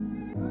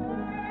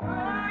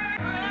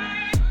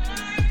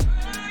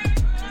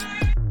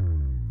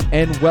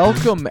And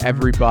welcome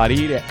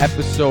everybody to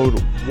episode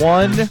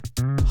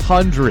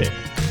 100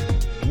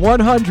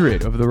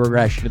 of the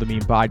Regression to the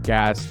Mean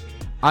podcast.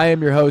 I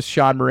am your host,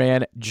 Sean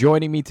Moran.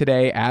 Joining me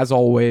today, as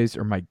always,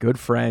 are my good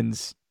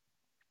friends,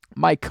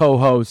 my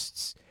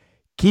co-hosts,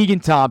 Keegan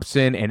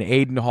Thompson and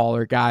Aiden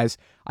Haller. Guys,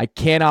 I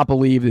cannot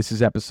believe this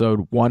is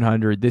episode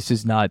 100. This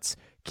is nuts.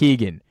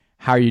 Keegan,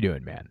 how are you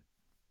doing, man?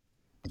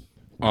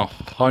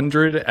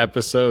 100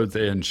 episodes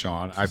in,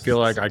 Sean. I feel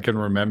like I can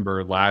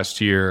remember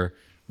last year,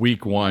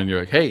 week one, you're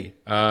like, hey,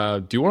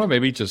 do you want to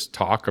maybe just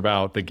talk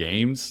about the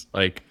games?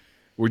 Like,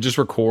 we just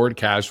record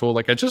casual.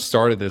 Like, I just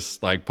started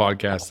this like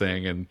podcast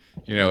thing, and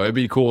it'd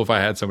be cool if I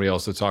had somebody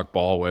else to talk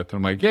ball with. And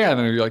I'm like, yeah. And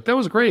then you're like, that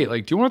was great.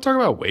 Like, do you want to talk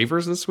about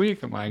waivers this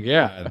week? I'm like,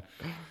 yeah. And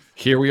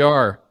here we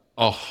are,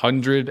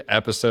 100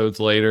 episodes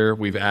later.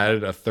 We've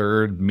added a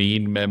third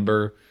mean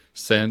member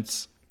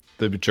since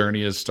the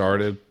journey has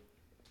started.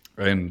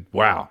 And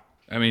wow,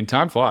 I mean,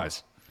 time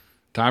flies.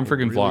 Time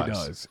freaking really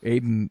flies. Does.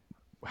 Aiden,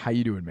 how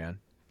you doing, man?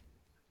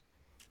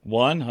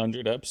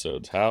 100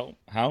 episodes. How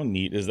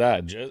neat is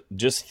that?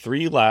 Just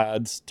three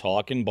lads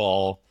talking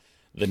ball,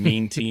 the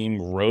mean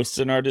team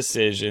roasting our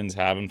decisions,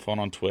 having fun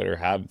on Twitter,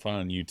 having fun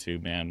on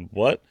YouTube, man.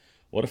 What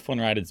a fun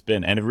ride it's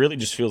been. And it really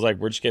just feels like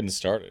we're just getting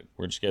started.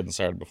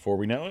 Before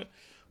we know it,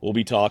 we'll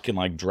be talking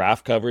like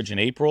draft coverage in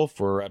April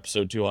for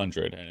episode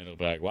 200. And it'll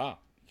be like, wow,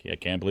 I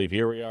can't believe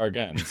here we are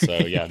again. So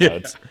yeah,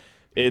 no,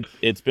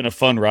 it's been a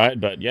fun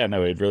ride, but yeah,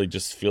 no, it really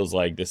just feels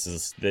like this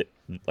is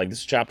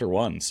chapter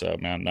one. So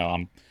man, no,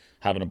 I'm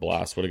having a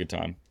blast. What a good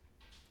time.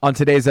 On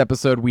today's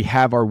episode, we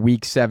have our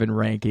Week 7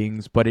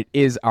 rankings, but it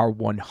is our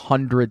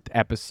 100th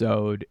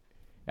episode.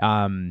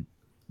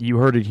 You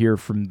heard it here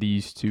from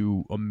these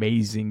two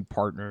amazing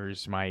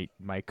partners, my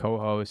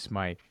co-hosts,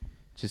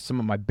 just some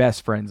of my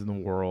best friends in the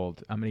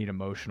world. I'm going to get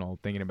emotional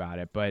thinking about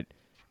it, but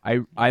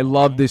I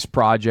love this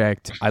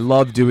project. I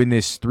love doing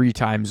this 3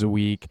 times a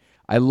week.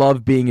 I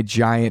love being a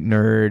giant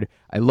nerd.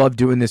 I love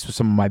doing this with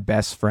some of my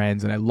best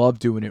friends, and I love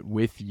doing it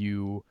with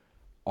you,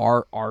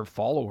 our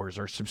followers,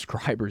 our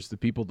subscribers, the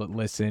people that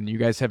listen. You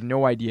guys have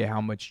no idea how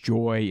much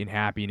joy and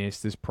happiness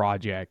this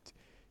project,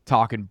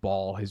 Talking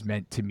Ball, has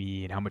meant to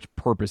me and how much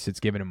purpose it's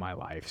given in my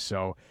life.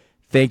 So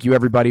thank you,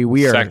 everybody.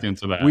 We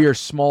are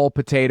small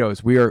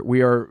potatoes. We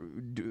are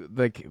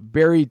like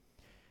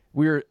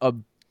we're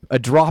a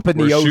drop in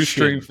the ocean.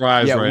 Shoestring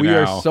fries right we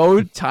now. Are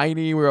so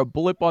tiny. We're a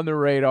blip on the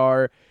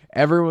radar.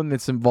 Everyone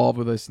that's involved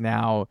with us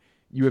now,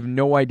 you have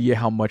no idea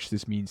how much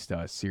this means to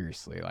us,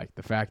 seriously. Like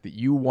the fact that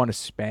you want to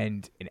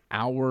spend an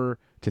hour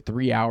to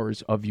 3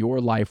 hours of your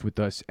life with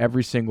us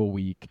every single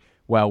week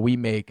while we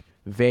make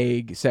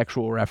vague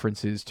sexual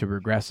references to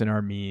regress in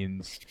our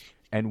means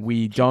and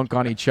we dunk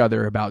on each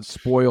other about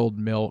spoiled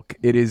milk.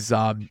 It's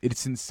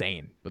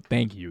insane. But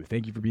thank you.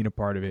 Thank you for being a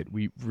part of it.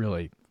 We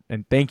really,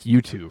 and thank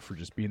you too for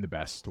just being the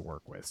best to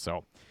work with.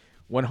 So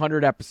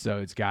 100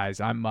 episodes, guys.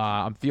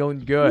 I'm feeling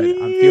good.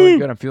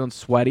 I'm feeling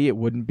sweaty. It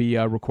wouldn't be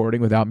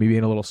recording without me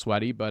being a little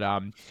sweaty, but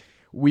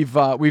we've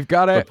got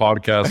the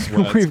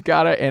podcast. We've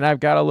got it, and I've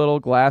got a little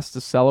glass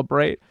to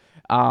celebrate.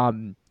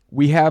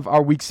 We have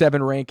our Week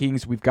 7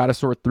 rankings. We've got to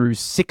sort through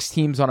 6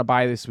 teams on a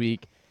bye this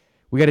week.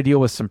 We got to deal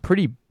with some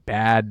pretty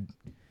bad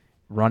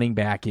running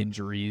back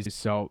injuries.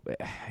 So,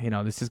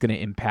 this is going to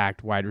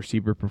impact wide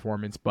receiver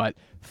performance. But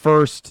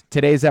first,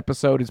 today's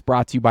episode is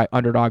brought to you by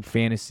Underdog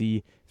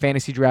Fantasy.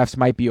 Fantasy drafts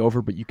might be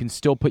over, but you can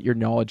still put your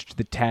knowledge to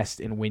the test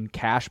and win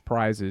cash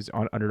prizes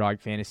on Underdog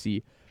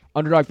Fantasy.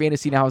 Underdog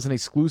Fantasy now has an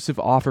exclusive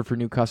offer for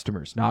new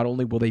customers. Not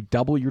only will they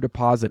double your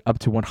deposit up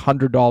to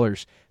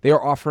 $100, they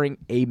are offering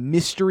a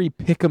mystery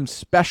pick'em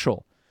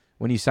special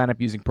when you sign up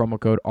using promo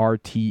code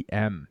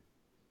RTM.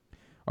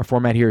 Our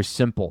format here is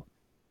simple.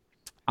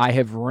 I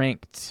have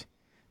ranked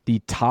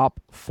the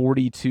top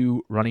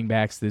 42 running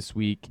backs this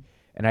week,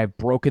 and I've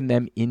broken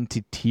them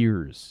into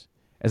tiers.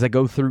 As I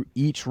go through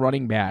each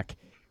running back,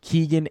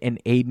 Keegan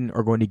and Aiden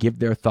are going to give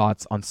their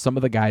thoughts on some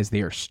of the guys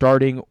they are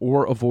starting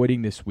or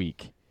avoiding this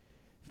week.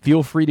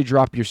 Feel free to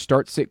drop your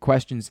start-sit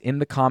questions in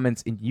the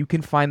comments, and you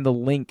can find the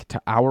link to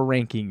our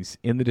rankings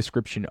in the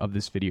description of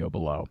this video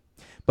below.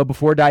 But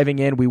before diving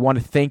in, we want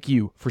to thank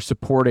you for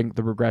supporting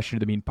the Regression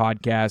to the Mean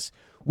podcast.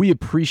 We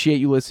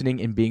appreciate you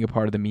listening and being a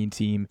part of the Mean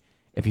team.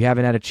 If you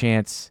haven't had a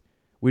chance,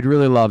 we'd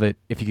really love it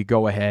if you could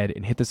go ahead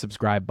and hit the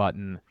subscribe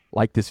button,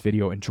 like this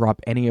video, and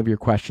drop any of your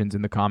questions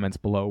in the comments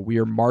below. We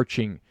are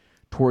marching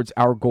towards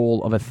our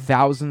goal of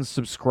 1,000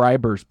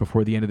 subscribers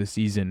before the end of the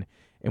season,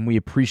 and we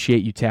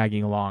appreciate you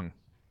tagging along.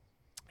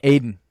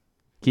 Aiden,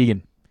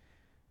 Keegan,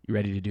 you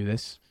ready to do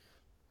this?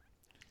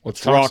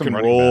 Let's rock and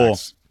roll.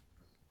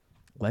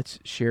 Let's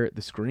share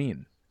the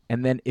screen.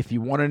 And then if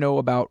you want to know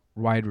about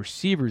wide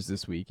receivers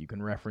this week, you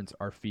can reference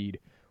our feed.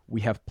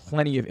 We have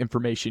plenty of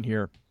information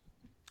here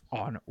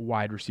on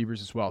wide receivers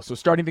as well. So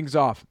starting things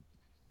off,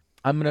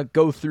 I'm going to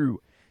go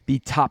through the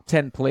top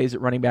 10 plays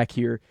at running back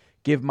here,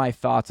 give my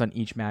thoughts on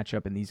each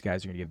matchup, and these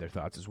guys are going to give their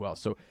thoughts as well.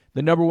 So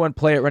the number 1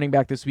 play at running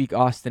back this week,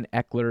 Austin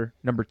Eckler.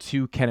 Number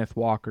 2, Kenneth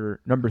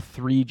Walker. Number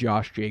 3,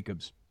 Josh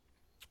Jacobs.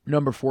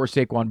 Number 4,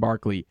 Saquon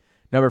Barkley.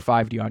 Number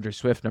 5, DeAndre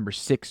Swift. Number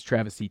 6,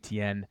 Travis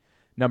Etienne.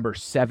 Number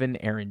 7,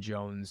 Aaron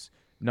Jones.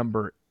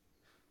 Number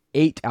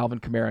 8, Alvin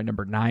Kamara.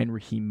 Number 9,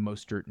 Raheem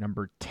Mostert.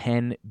 Number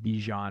 10,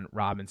 Bijan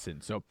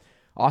Robinson. So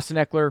Austin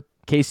Eckler,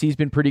 KC's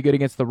been pretty good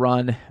against the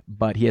run,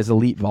 but he has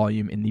elite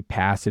volume in the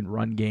pass and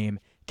run game.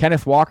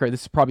 Kenneth Walker,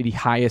 this is probably the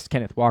highest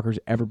Kenneth Walker's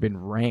ever been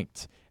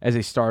ranked as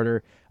a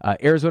starter.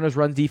 Arizona's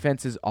run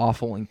defense is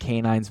awful, and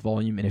K9's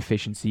volume and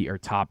efficiency are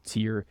top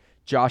tier.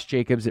 Josh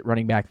Jacobs at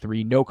running back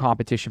 3, no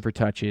competition for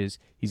touches.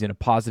 He's in a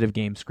positive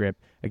game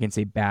script against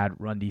a bad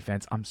run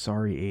defense. I'm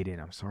sorry, Aiden.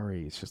 I'm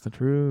sorry. It's just the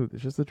truth.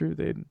 It's just the truth,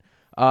 Aiden.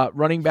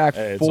 Running back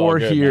 4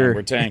 good, here man.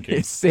 We're tanking.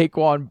 is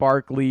Saquon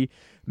Barkley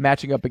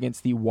matching up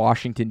against the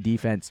Washington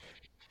defense.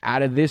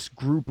 Out of this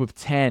group of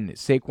 10,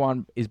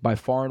 Saquon is by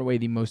far and away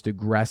the most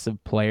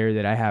aggressive player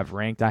that I have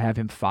ranked. I have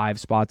him 5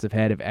 spots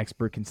ahead of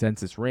expert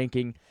consensus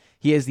ranking.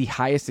 He has the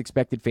highest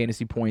expected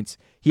fantasy points.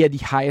 He had the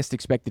highest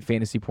expected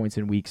fantasy points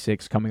in week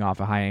 6 coming off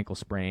a high ankle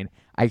sprain.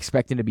 I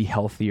expect him to be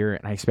healthier,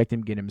 and I expect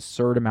him to get an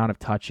absurd amount of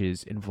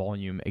touches and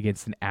volume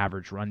against an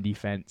average run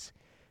defense.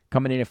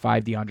 Coming in at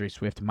 5, DeAndre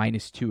Swift,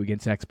 -2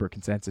 against expert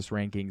consensus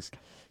rankings.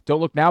 Don't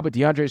look now, but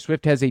DeAndre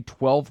Swift has a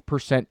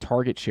 12%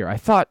 target share. I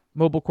thought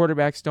mobile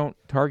quarterbacks don't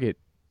target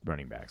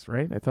running backs,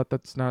 right? I thought they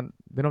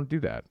don't do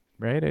that,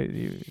 right?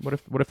 What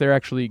if they're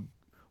actually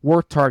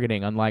worth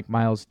targeting, unlike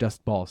Miles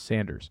Dustball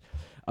Sanders?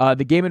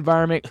 The game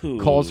environment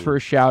calls for a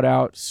shout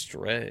out.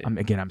 Stray.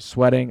 I'm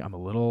sweating. I'm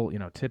a little,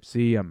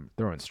 tipsy. I'm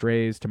throwing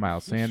strays to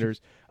Miles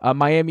Sanders.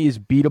 Miami is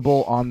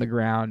beatable on the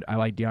ground. I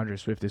like DeAndre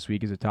Swift this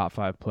week as a top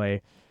 5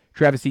 play.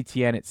 Travis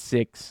Etienne at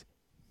 6,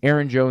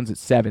 Aaron Jones at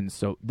 7.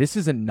 So this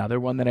is another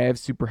one that I have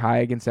super high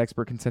against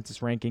expert consensus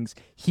rankings.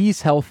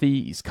 He's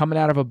healthy. He's coming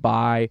out of a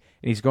bye,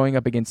 and he's going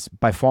up against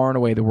by far and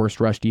away the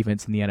worst rush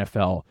defense in the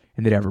NFL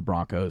in the Denver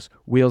Broncos.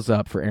 Wheels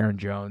up for Aaron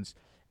Jones.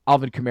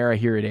 Alvin Kamara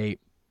here at 8,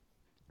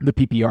 the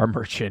PPR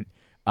merchant.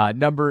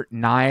 Number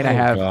 9, I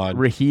have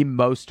Raheem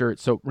Mostert.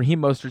 So Raheem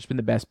Mostert's been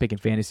the best pick in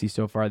fantasy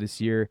so far this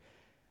year.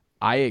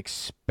 I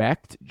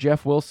expect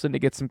Jeff Wilson to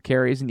get some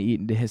carries and eat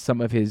into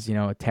some of his,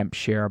 attempt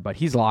share, but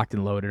he's locked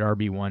and loaded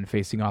RB1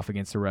 facing off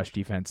against the rush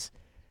defense.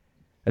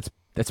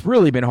 That's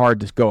really been hard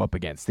to go up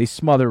against. They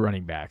smother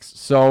running backs.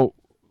 So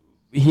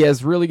he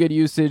has really good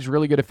usage,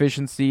 really good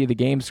efficiency. The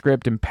game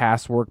script and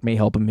pass work may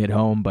help him hit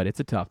home, but it's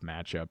a tough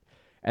matchup.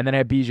 And then I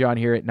have Bijan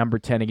here at number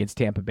 10 against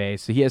Tampa Bay.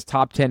 So he has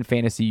top 10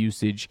 fantasy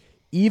usage,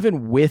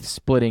 even with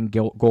splitting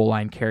goal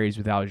line carries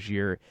with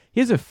Algier.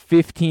 He has a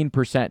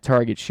 15%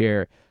 target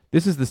share.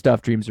 This is the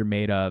stuff dreams are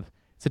made of.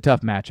 It's a tough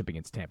matchup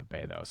against Tampa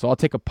Bay, though. So I'll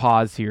take a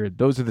pause here.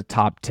 Those are the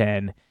top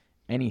 10.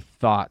 Any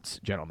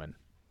thoughts, gentlemen?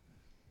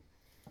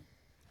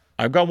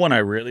 I've got one I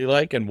really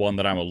like and one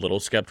that I'm a little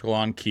skeptical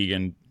on.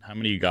 Keegan, how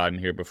many you got in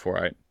here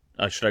before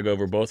should I go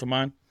over both of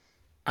mine?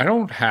 I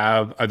don't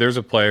have. There's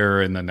a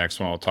player in the next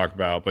one I'll talk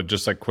about, but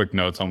just like quick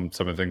notes on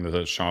some of the things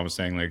that Sean was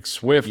saying. Like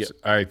Swift, yep.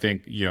 I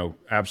think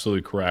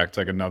absolutely correct.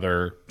 Like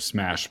another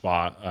smash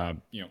spot.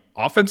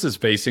 Offenses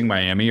facing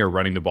Miami are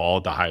running the ball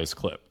at the highest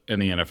clip in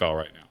the NFL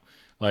right now.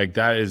 Like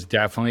that is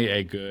definitely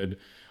a good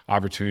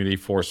opportunity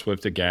for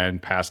Swift again.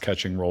 Pass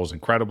catching role is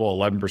incredible.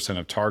 11%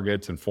 of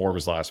targets in 4 of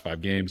his last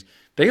 5 games.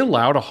 They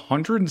allowed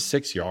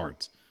 106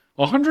 yards.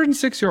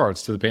 106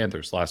 yards to the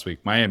Panthers last week.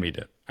 Miami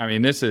did. I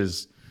mean,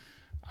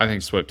 I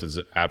think Swift is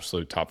an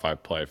absolute top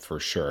 5 play for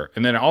sure.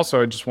 And then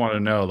also, I just want to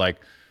know,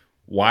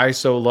 why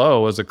so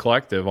low as a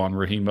collective on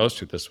Raheem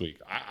Mostert this week?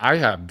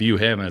 I view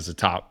him as a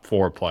top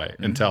 4 play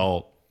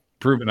until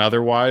proven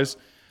otherwise.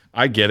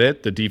 I get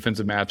it. The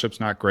defensive matchup's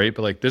not great,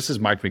 but this is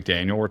Mike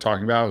McDaniel we're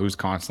talking about, who's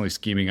constantly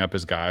scheming up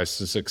his guys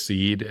to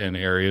succeed in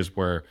areas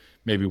where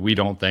maybe we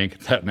don't think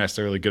that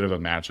necessarily good of a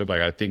matchup.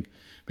 I think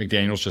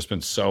McDaniel's just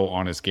been so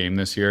on his game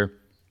this year.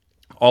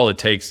 All it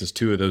takes is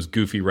 2 of those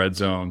goofy red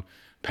zone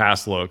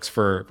pass looks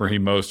for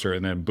Raheem Mostert,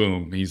 and then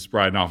boom, he's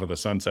riding off of the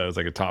sunset as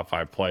a top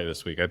 5 play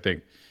this week. I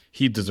think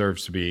he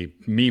deserves to be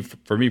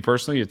for me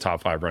personally a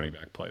top 5 running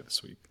back play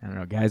this week. I don't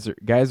know, guys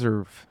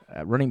are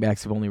running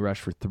backs have only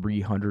rushed for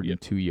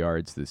 302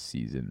 yards this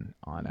season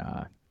on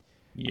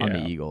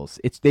the Eagles.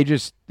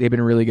 They've been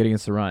really good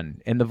against the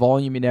run, and the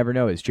volume you never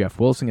know. Is Jeff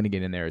Wilson going to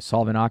get in there? Is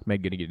Salvin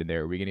Ahmed going to get in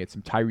there? Are we going to get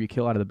some Tyreek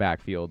Hill out of the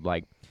backfield?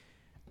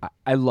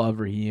 I love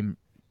Raheem.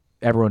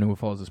 Everyone who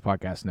follows this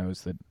podcast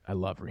knows that I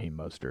love Raheem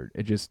Mostert.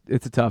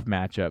 It's a tough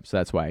matchup, so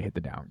that's why I hit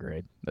the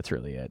downgrade. That's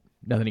really it.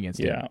 Nothing against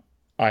him.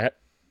 I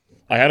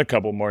had a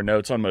couple more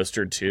notes on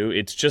Mostert too.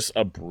 It's just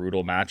a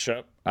brutal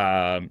matchup.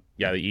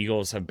 The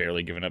Eagles have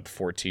barely given up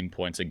 14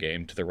 points a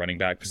game to the running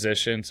back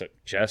position, so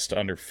just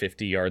under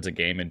 50 yards a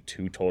game and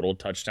 2 total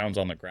touchdowns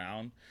on the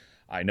ground.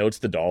 I know it's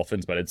the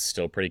Dolphins, but it's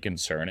still pretty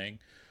concerning.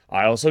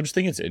 I also just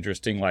think it's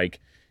interesting,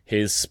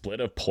 his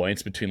split of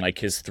points between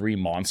his 3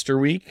 monster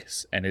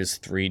weeks and his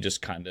 3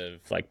 just kind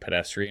of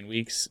pedestrian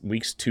weeks.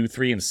 Weeks 2,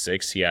 3, and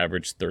 6, he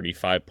averaged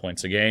 35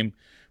 points a game.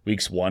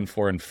 Weeks 1,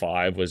 4, and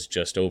 5 was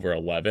just over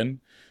 11.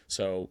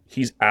 So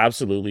he's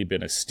absolutely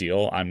been a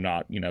steal. I'm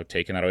not,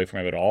 taking that away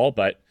from him at all.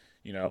 But,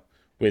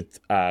 with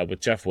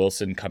Jeff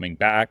Wilson coming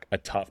back, a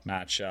tough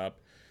matchup,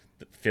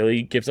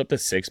 Philly gives up the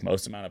sixth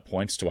most amount of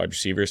points to wide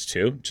receivers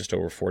too, just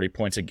over 40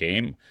 points a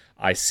game.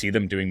 I see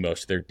them doing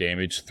most of their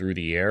damage through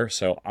the air,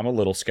 so I'm a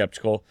little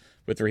skeptical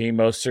with Raheem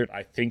Mostert.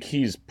 I think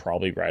he's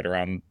probably right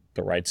around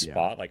the right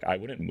spot. Like, I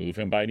wouldn't move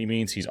him by any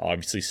means. He's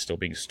obviously still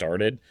being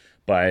started,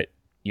 but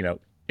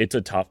it's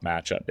a tough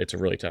matchup. It's a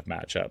really tough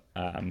matchup.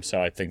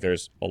 So I think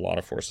there's a lot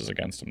of forces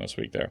against him this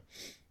week there.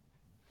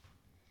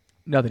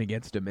 Nothing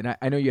against him, and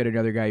I know you had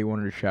another guy you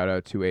wanted to shout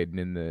out to, Aiden,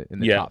 in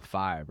the top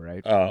 5,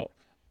 right?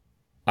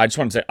 I just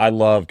want to say I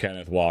love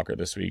Kenneth Walker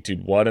this week,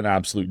 dude. What an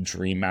absolute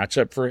dream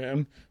matchup for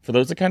him. For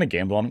those that kind of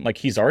gamble on him, like,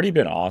 he's already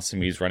been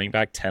awesome. He's running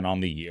back 10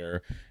 on the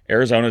year.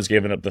 Arizona's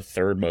given up the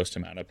third most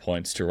amount of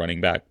points to running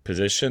back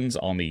positions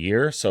on the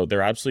year, so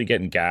they're absolutely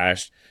getting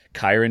gashed.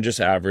 Kyron just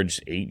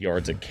averaged 8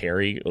 yards a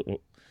carry,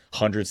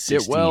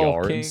 160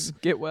 yards. King.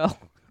 Get well.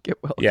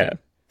 Yeah. King.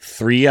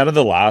 3 out of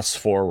the last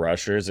 4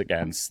 rushers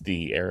against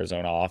the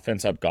Arizona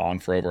offense have gone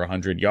for over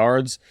 100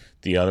 yards.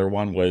 The other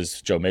one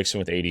was Joe Mixon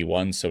with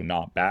 81, so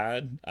not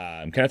bad.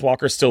 Kenneth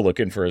Walker's still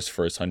looking for his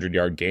first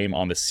 100-yard game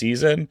on the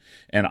season,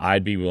 and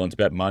I'd be willing to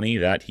bet money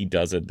that he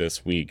does it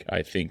this week.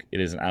 I think it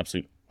is an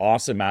absolute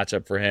awesome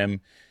matchup for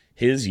him.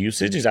 His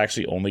usage is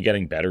actually only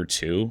getting better,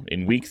 too.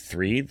 In week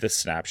 3, the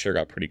snap share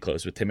got pretty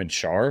close with him and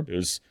Sharp. It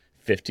was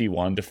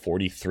 51 to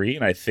 43,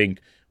 and I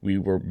think we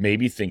were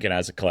maybe thinking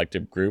as a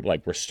collective group,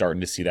 like, we're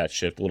starting to see that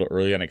shift a little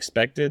early than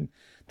expected.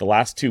 The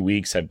last 2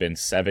 weeks have been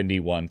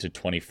 71 to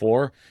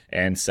 24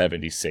 and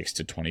 76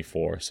 to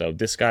 24. So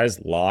this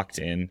guy's locked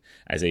in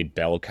as a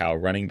bell cow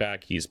running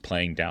back. He's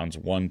playing downs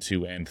 1,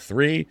 2, and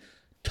 3.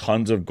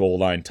 Tons of goal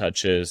line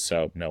touches.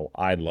 So, no,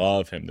 I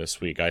love him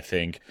this week. I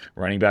think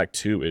running back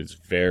 2 is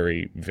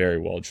very, very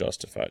well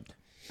justified.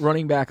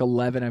 Running back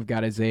 11, I've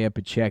got Isaiah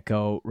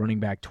Pacheco.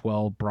 Running back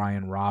 12,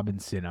 Brian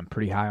Robinson. I'm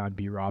pretty high on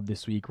B-Rob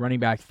this week. Running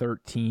back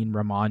 13,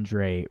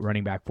 Ramondre.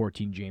 Running back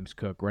 14, James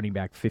Cook. Running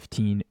back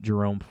 15,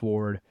 Jerome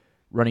Ford.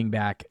 Running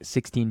back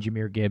 16,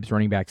 Jahmyr Gibbs.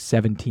 Running back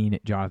 17,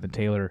 Jonathan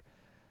Taylor.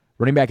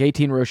 Running back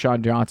 18,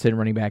 Roshan Johnson.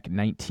 Running back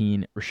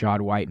 19,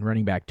 Rashad White. And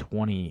running back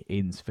 20,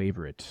 Aiden's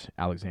favorite,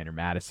 Alexander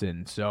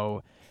Madison.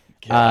 So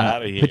Get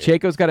out of here.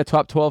 Pacheco's got a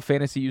top 12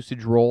 fantasy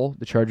usage role.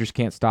 The Chargers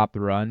can't stop the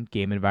run.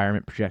 Game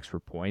environment projects for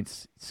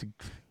points.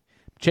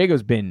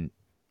 Pacheco's been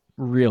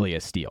really a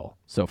steal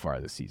so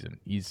far this season.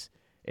 He's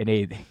an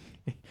eight.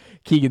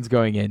 Keegan's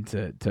going in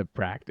to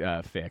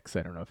fix.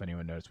 I don't know if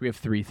anyone noticed. We have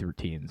 3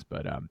 13s,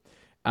 but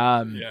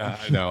yeah,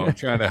 I know. I'm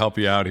trying to help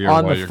you out here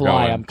on while the you're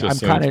fly.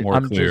 going.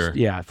 I'm clear.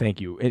 Yeah, thank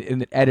you.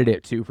 And edit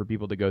it too for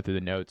people to go through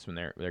the notes when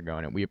they're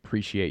going. And we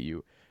appreciate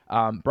you.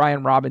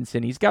 Brian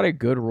Robinson, he's got a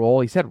good role.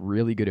 He's had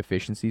really good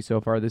efficiency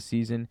so far this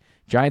season.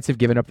 Giants have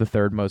given up the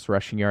 3rd most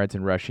rushing yards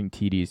and rushing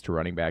TDs to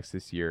running backs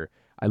this year.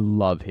 I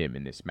love him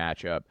in this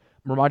matchup.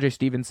 Ramondre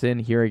Stevenson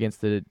here against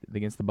the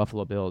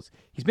Buffalo Bills.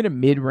 He's been a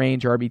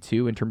mid-range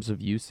RB2 in terms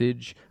of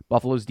usage.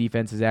 Buffalo's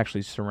defense has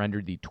actually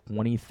surrendered the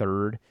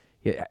 23rd.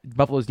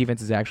 Buffalo's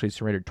defense has actually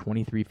surrendered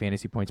 23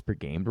 fantasy points per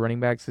game to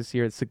running backs this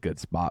year. It's a good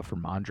spot for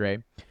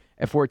Ramondre.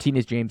 At 14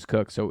 is James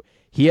Cook. So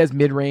he has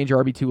mid-range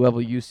RB2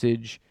 level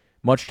usage.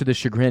 Much to the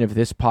chagrin of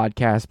this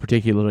podcast,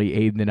 particularly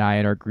Aiden and I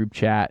in our group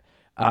chat.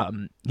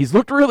 He's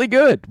looked really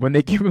good when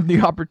they give him the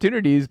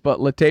opportunities, but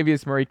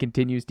Latavius Murray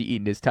continues to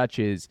eat in his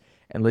touches,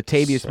 and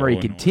Latavius Murray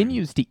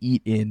continues to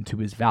eat into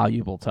his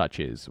valuable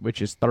touches,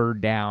 which is 3rd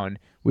down,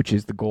 which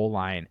is the goal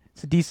line.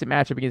 It's a decent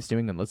matchup against New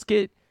England. Let's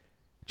get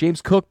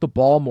James Cook the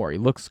ball more. He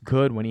looks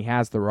good when he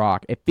has the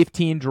rock. At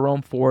 15,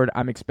 Jerome Ford,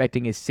 I'm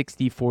expecting a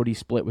 60-40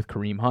 split with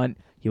Kareem Hunt.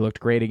 He looked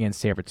great against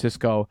San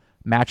Francisco.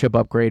 Matchup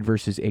upgrade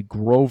versus a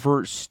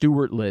Grover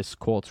Stewart-less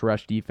Colts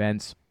rush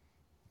defense.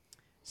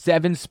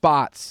 7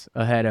 spots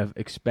ahead of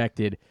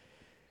expected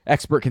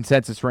expert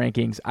consensus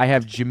rankings. I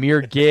have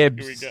Jahmyr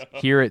Gibbs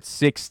here at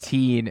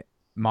 16.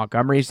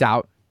 Montgomery's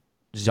out.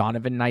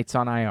 Zonovan Knight's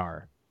on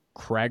IR.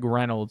 Craig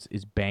Reynolds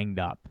is banged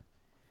up,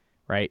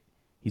 right?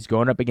 He's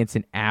going up against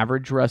an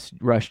average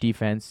rush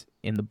defense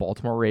in the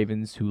Baltimore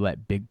Ravens who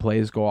let big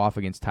plays go off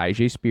against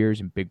Tyjae Spears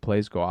and big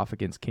plays go off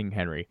against King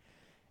Henry.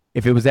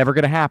 If it was ever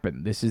going to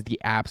happen, this is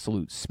the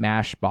absolute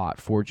smash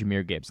spot for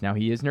Jahmyr Gibbs. Now,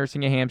 he is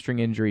nursing a hamstring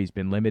injury. He's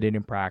been limited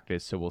in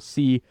practice, so we'll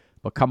see.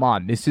 But come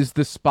on, this is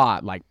the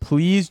spot. Like,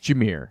 please,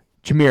 Jahmyr,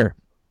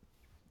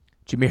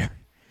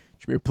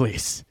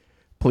 please.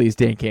 Please,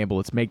 Dan Campbell,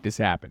 let's make this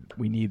happen.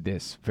 We need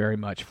this very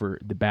much for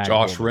the bag.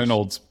 Josh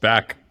Reynolds,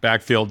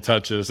 backfield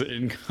touches.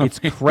 It's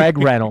Craig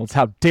Reynolds.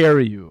 How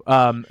dare you?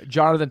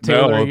 Jonathan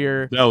Taylor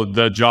here. No,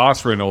 the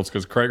Josh Reynolds,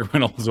 because Craig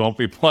Reynolds won't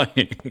be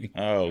playing.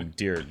 Oh,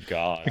 dear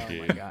God,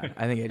 dude. Oh, my God.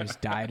 I think I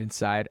just died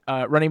inside.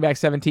 Running back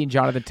 17,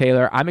 Jonathan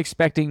Taylor. I'm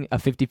expecting a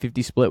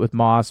 50-50 split with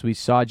Moss. We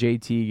saw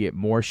JT get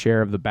more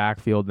share of the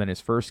backfield than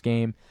his first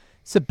game.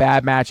 It's a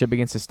bad matchup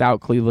against a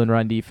stout Cleveland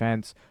run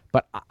defense,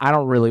 but I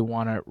don't really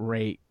want to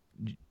rate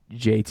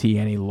JT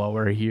any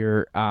lower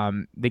here.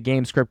 The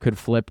game script could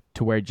flip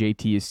to where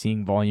JT is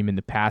seeing volume in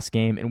the pass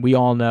game, and we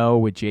all know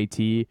with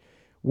JT,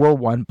 we're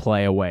one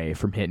play away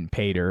from hitting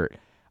pay dirt.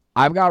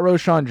 I've got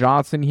Roshan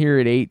Johnson here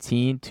at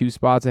 18, 2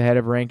 spots ahead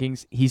of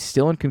rankings. He's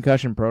still in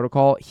concussion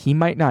protocol. He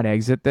might not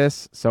exit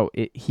this, so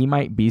he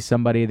might be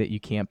somebody that you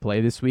can't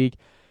play this week.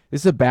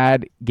 This is a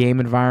bad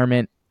game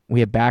environment. We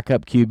have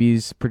backup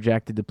QBs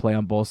projected to play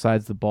on both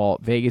sides of the ball.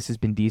 Vegas has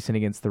been decent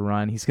against the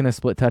run. He's going to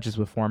split touches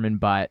with Foreman,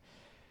 but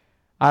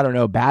I don't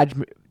know.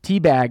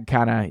 Teabag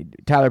kind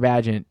of Tyler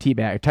Badgett,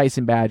 Teabag,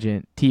 Tyson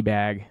Badgett,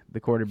 Teabag, the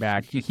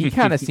quarterback. He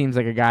kind of seems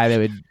like a guy that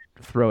would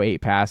throw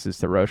 8 passes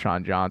to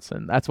Roshan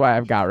Johnson. That's why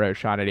I've got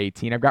Roshan at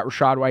 18. I've got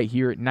Rashad White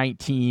here at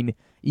 19.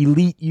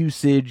 Elite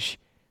usage,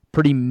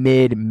 pretty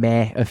meh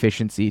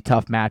efficiency,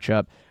 tough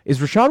matchup. Is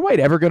Rashad White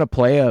ever going to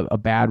play a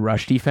bad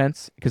rush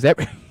defense? Because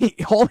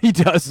all he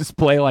does is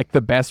play like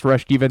the best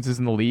rush defenses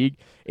in the league,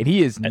 and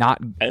he is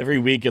not. Every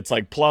week it's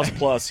like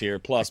plus here,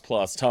 plus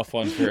tough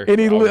one for. And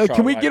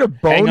can we get a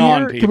bone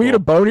here? Can we get a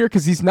bone here?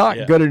 Because he's not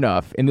good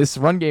enough, and this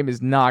run game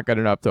is not good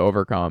enough to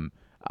overcome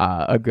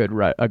a good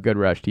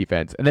rush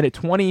defense. And then at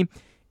 20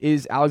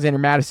 is Alexander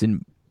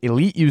Madison.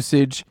 Elite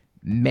usage,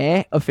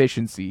 meh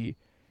efficiency,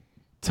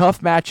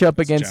 tough matchup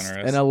against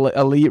an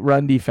elite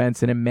run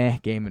defense in a meh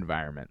game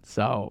environment.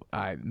 So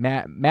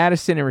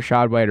Madison and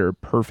Rashad White are a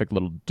perfect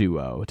little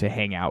duo to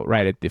hang out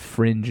right at the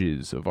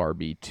fringes of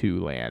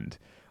RB2 land.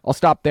 I'll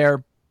stop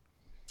there.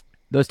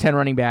 Those 10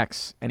 running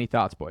backs, any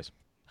thoughts, boys?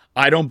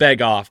 I don't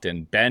beg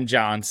often. Ben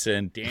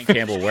Johnson, Dan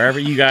Campbell, wherever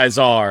you guys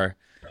are,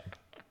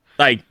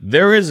 like,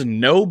 there is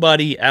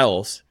nobody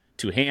else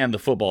to hand the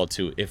football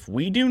to. If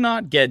we do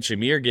not get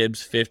Jahmyr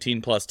Gibbs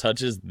 15-plus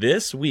touches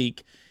this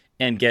week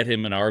and get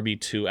him an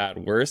RB2 at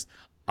worst,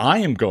 I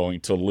am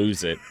going to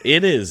lose it.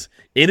 It is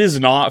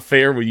not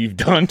fair what you've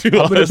done to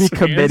us. I'm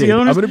going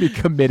to be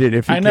committed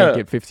if he can't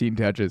get 15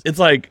 touches. It's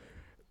like,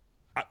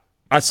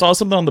 I saw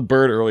something on the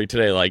Bird early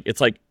today. Like,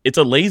 it's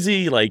a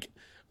lazy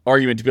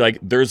argument to be like,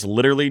 there's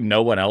literally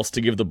no one else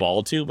to give the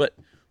ball to, but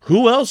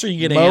who else are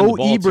you going to hand the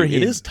ball to? It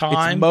is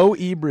time. It's Mo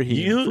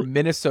Ibrahim from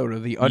Minnesota,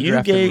 the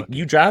undrafted rookie.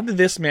 You drafted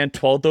this man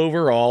 12th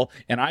overall,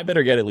 and I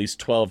better get at least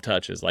 12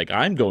 touches. Like,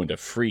 I'm going to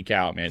freak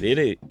out, man.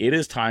 It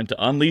is time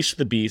to unleash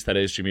the beast that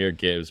is Jahmyr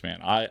Gibbs, man.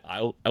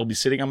 I'll be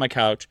sitting on my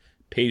couch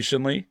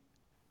patiently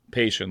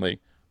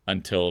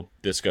until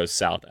this goes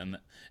south, and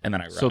then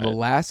I ride. So the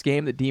last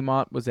game that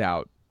DeMont was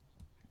out,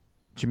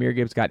 Jahmyr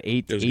Gibbs got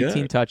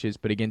 18 touches,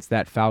 but against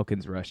that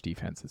Falcons rush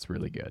defense, it's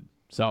really good.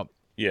 So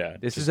yeah,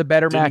 this is a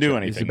better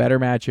matchup. It's a better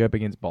matchup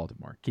against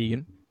Baltimore.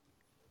 Keegan?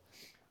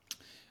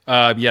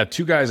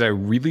 Two guys I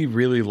really,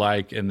 really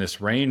like in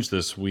this range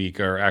this week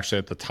are actually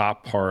at the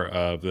top part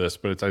of this,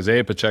 but it's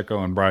Isaiah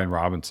Pacheco and Brian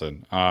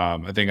Robinson.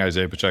 I think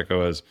Isaiah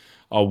Pacheco has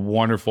a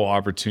wonderful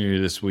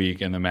opportunity this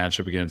week in the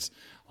matchup against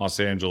Los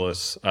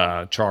Angeles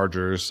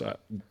Chargers.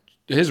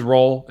 His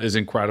role is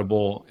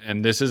incredible,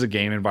 and this is a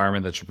game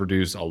environment that should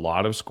produce a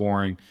lot of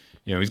scoring.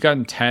 You know, he's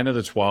gotten 10 of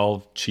the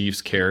 12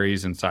 Chiefs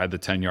carries inside the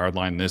 10-yard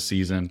line this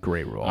season.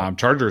 Great role.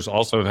 Chargers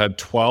also have had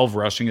 12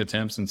 rushing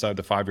attempts inside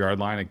the 5-yard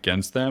line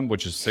against them,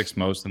 which is 6th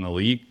most in the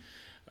league.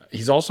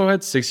 He's also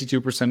had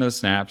 62% of the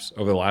snaps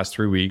over the last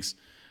 3 weeks.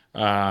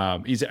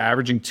 He's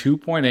averaging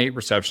 2.8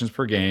 receptions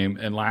per game,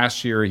 and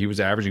last year he was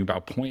averaging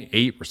about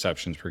 0.8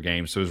 receptions per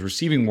game. So his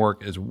receiving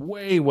work is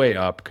way, way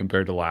up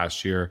compared to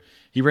last year.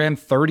 He ran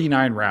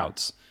 39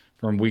 routes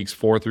from weeks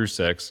 4 through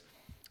 6.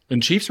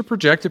 And Chiefs are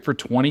projected for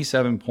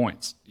 27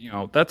 points. You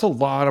know, that's a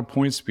lot of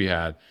points to be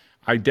had.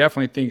 I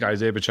definitely think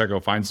Isaiah Pacheco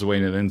finds his way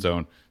into the end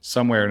zone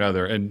somewhere or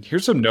another. And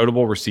here's some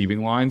notable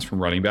receiving lines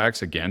from running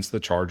backs against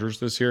the Chargers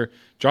this year.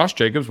 Josh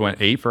Jacobs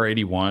went 8 for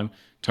 81.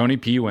 Tony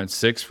P went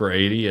 6 for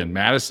 80. And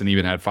Madison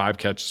even had 5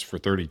 catches for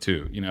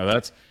 32. You know,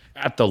 that's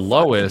at the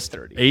lowest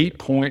 8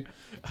 point.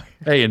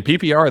 Hey, in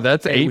PPR,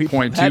 that's 8.2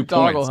 points. That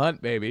dog will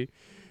hunt, baby.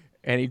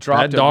 And he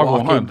dropped a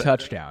walk-in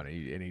touchdown.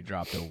 And he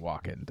dropped a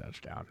walk-in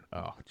touchdown.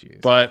 Oh, jeez.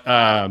 But,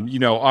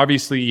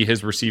 obviously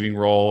his receiving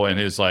role and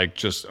his,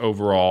 just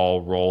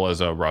overall role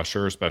as a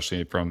rusher,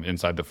 especially from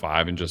inside the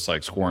 5 and just,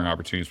 scoring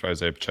opportunities for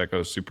Isaiah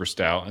Pacheco is super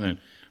stout. And then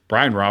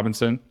Brian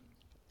Robinson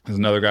is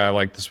another guy I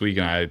like this week,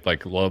 and I,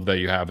 love that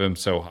you have him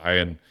so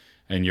high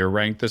in your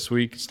rank this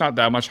week. It's not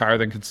that much higher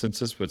than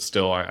consensus, but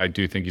still I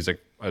do think he's a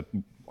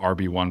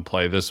RB1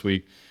 play this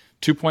week.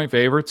 2-point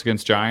favorites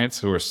against Giants,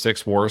 who are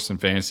 6th worst in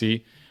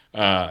fantasy.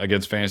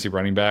 Against fantasy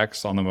running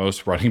backs on the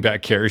most running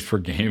back carries per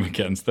game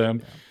against them.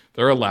 Yeah.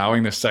 They're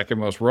allowing the 2nd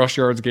most rush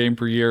yards game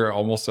per year,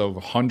 almost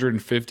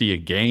 150 a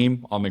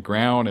game on the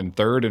ground, and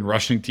 3rd in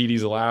rushing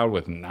TDs allowed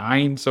with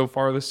 9 so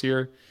far this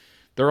year.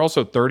 They're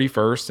also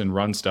 31st in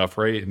run stuff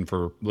rate. And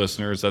for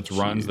listeners, that's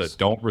runs that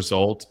don't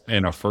result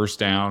in a first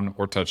down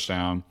or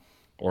touchdown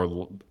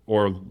or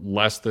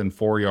less than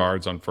 4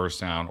 yards on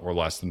first down or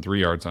less than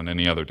 3 yards on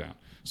any other down.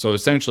 So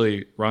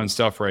essentially, run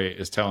stuff rate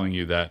is telling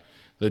you that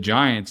the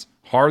Giants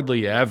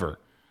hardly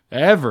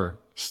ever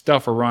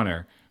stuff a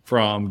runner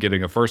from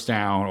getting a first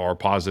down or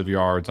positive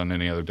yards on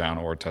any other down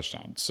or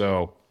touchdown.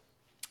 So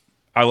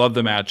I love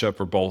the matchup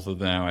for both of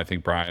them. I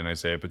think Brian and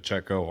Isaiah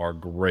Pacheco are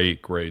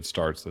great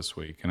starts this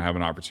week and have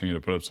an opportunity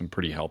to put up some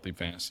pretty healthy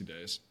fantasy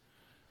days.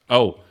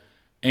 Oh,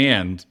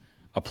 and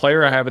a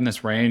player I have in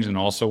this range and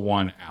also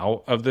one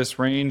out of this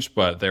range,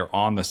 but they're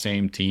on the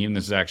same team.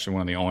 This is actually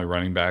one of the only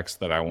running backs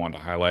that I want to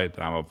highlight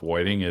that I'm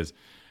avoiding is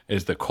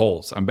the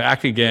Colts. I'm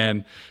back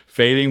again,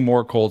 fading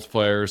more Colts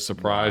players.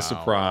 Surprise,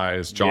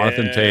 surprise.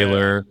 Jonathan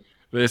Taylor.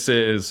 This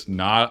is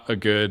not a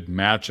good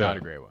matchup. Not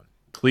a great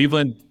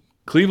one.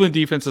 Cleveland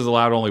defense has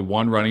allowed only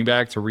one running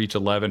back to reach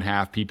 11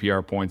 half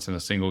PPR points in a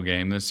single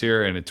game this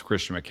year, and it's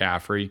Christian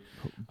McCaffrey.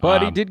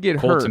 But he did get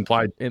Colts hurt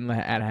implied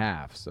at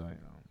half, so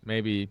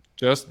maybe.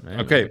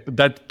 Okay,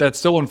 but that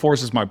still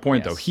enforces my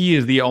point, though. He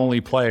is the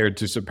only player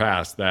to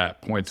surpass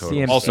that point total.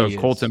 CMC Also,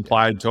 Colts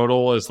implied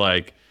total is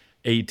like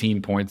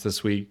 18 points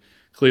this week.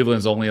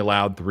 Cleveland's only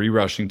allowed 3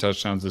 rushing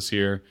touchdowns this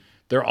year.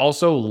 They're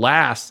also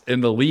last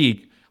in the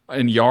league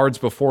in yards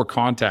before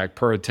contact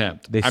per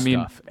attempt.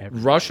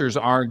 Rushers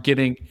aren't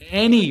getting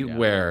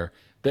anywhere.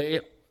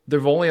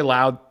 They've only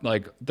allowed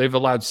they've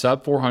allowed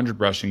sub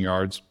 400 rushing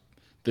yards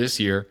this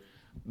year.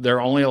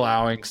 They're only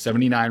allowing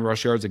 79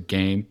 rush yards a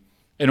game.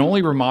 And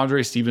only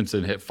Ramondre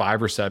Stevenson hit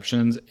 5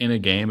 receptions in a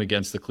game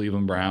against the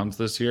Cleveland Browns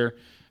this year.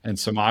 And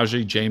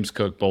Samaje, James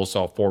Cook both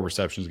saw 4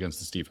 receptions against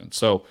the Stephens.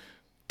 So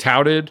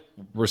touted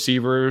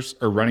receivers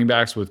or running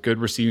backs with good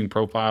receiving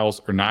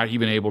profiles are not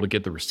even able to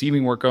get the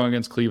receiving work going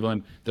against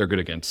Cleveland. They're good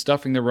against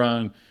stuffing the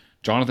run.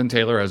 Jonathan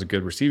Taylor has a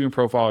good receiving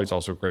profile. He's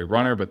also a great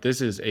runner, but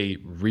this is a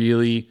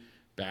really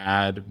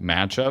bad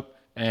matchup.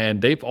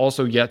 And they've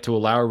also yet to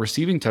allow a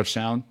receiving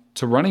touchdown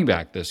to running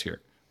back this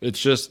year.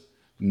 It's just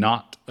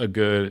not a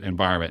good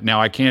environment.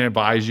 Now, I can't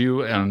advise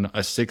you on a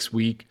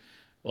 6-week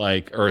or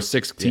a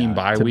 6-team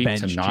bye week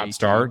to not JT.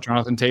 Start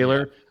Jonathan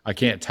Taylor. Yeah. I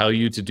can't tell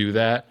you to do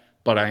that.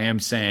 But I am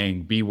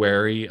saying be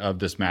wary of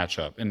this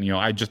matchup. And,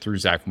 I just threw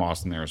Zach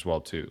Moss in there as well,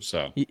 too.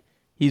 So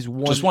he's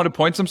one. Just want to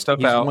point some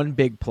stuff out. He's one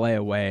big play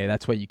away.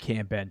 That's why you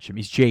can't bench him.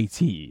 He's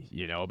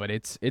JT, but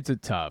it's a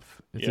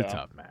tough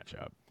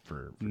matchup.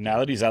 For now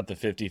that he's at the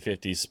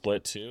 50-50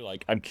 split, too,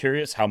 I'm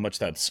curious how much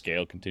that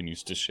scale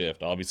continues to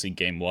shift. Obviously,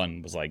 game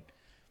 1 was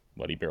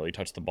he barely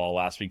touched the ball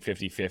last week,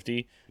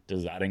 50-50.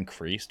 Does that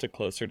increase to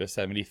closer to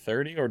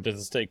 70-30, or does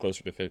it stay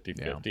closer to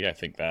 50-50? Yeah. I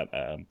think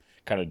that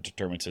kind of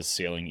determines his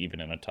ceiling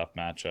even in a tough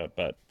matchup.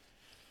 But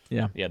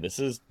yeah, this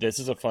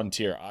is a fun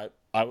tier.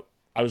 I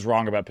was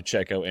wrong about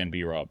Pacheco and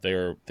B-Rob.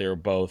 They're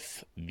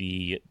both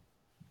the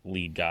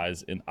lead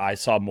guys, and I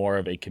saw more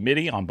of a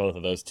committee on both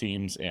of those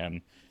teams,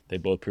 and they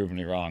both proven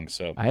me wrong.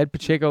 So I had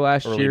Pacheco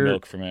last year,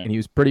 and he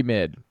was pretty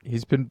mid.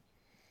 He's been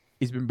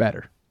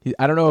better.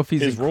 I don't know if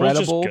he's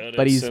incredible,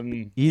 but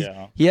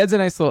he adds a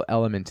nice little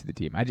element to the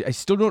team. I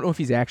still don't know if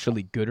he's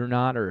actually good or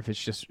not, or if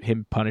it's just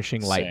him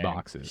punishing light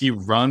boxes. He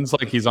runs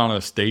like he's on a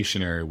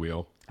stationary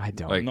wheel. I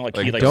don't.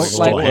 He don't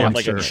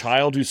like a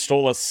child who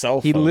stole a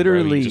cell phone. He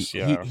literally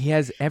he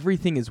has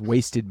everything is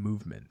wasted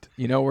movement.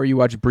 Where you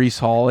watch Breece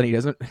Hall and he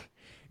doesn't.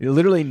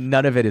 Literally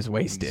none of it is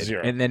wasted.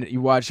 Zero. And then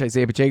you watch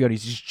Isaiah Pacheco and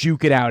he's just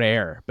juking out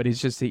air, but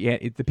he's just he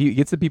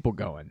gets the people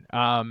going.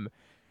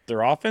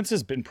 Their offense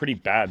has been pretty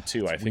bad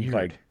too. I think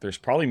there's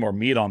probably more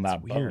meat on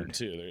that bone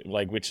too.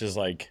 Which is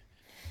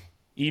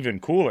even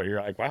cooler.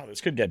 You're like, wow,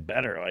 this could get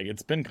better.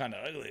 It's been kind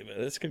of ugly, but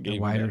this could get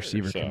even better. The wide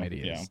receiver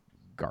committee is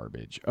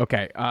garbage.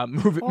 Okay,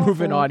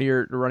 moving on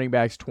here. The running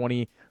backs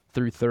 20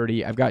 through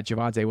 30. I've got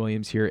Javonte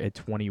Williams here at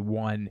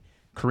 21.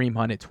 Kareem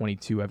Hunt at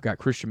 22. I've got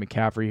Christian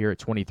McCaffrey here at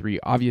 23.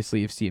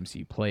 Obviously, if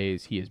CMC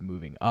plays, he is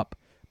moving up.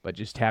 But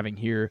just having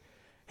here,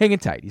 hanging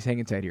tight. He's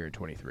hanging tight here at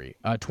 23.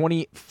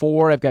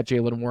 24, I've got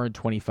Jaylen Warren.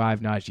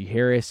 25, Najee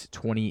Harris.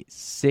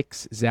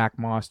 26, Zach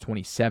Moss.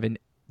 27,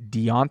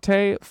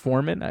 Deontay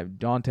Foreman. I have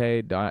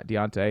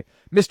Deontay.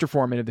 Mr.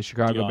 Foreman of the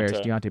Chicago Bears.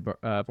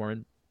 Deontay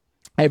Foreman.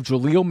 I have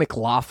Jaleel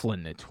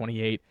McLaughlin at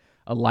 28.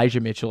 Elijah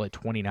Mitchell at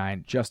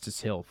 29.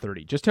 Justice Hill,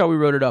 30. Just how we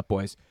wrote it up,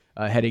 boys,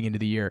 heading into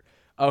the year.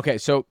 Okay,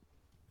 so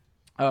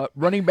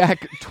running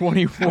back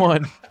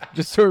 21,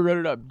 just so we wrote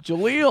it up.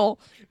 Jaleel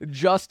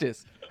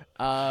Justice.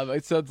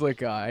 It sounds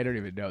like, I don't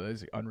even know.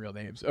 Those are unreal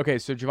names. Okay,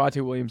 so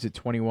Javonte Williams at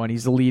 21.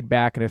 He's the lead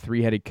back in a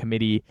 3-headed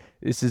committee.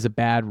 This is a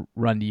bad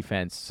run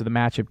defense, so the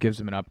matchup gives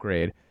him an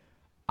upgrade.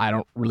 I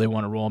don't really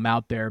want to rule him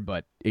out there,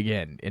 but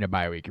again, in a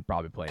bye week, you're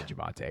probably playing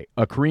Javonte.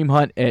 Kareem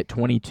Hunt at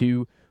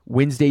 22.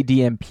 Wednesday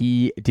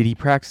DMP. Did he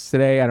practice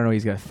today? I don't know.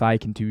 He's got a thigh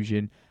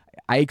contusion.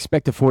 I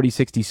expect a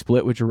 40-60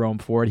 split with Jerome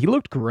Ford. He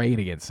looked great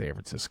against San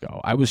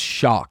Francisco. I was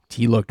shocked.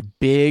 He looked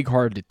big,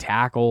 hard to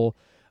tackle.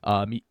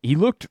 He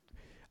looked...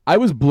 I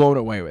was blown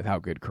away with how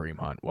good Kareem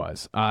Hunt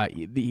was.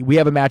 We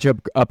have a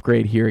matchup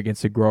upgrade here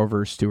against the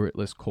Grover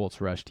Stewart-less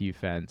Colts rush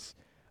defense.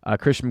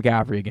 Christian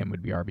McCaffrey, again,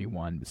 would be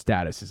RB1. The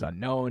status is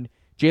unknown.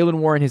 Jaylen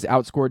Warren has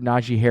outscored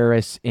Najee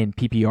Harris in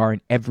PPR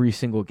in every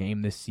single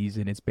game this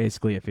season. It's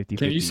basically a 50-50.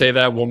 Can you say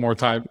that one more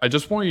time? I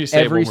just want you to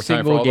say it one more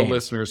time for all the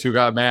listeners who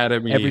got mad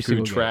at me,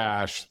 who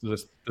trashed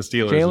the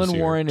Steelers. Jaylen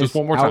Warren has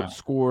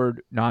outscored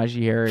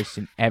Najee Harris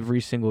in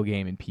every single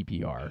game in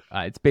PPR.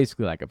 It's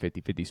basically like a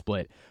 50-50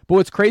 split. But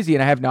what's crazy,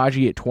 and I have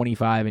Najee at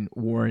 25 and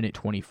Warren at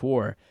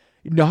 24,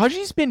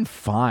 Najee's been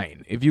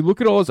fine. If you look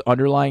at all his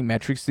underlying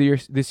metrics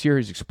this year,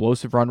 his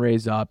explosive run rate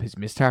is up, his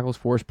missed tackles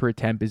forced per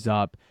attempt is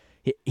up.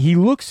 he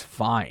looks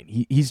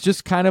fine. He's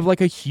just kind of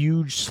like a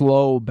huge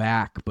slow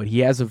back, but he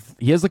has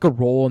like a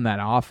role in that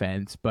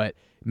offense, but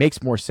it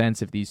makes more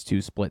sense if these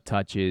two split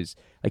touches.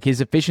 Like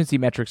his efficiency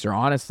metrics are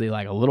honestly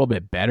like a little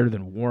bit better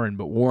than Warren,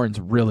 but Warren's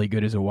really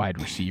good as a wide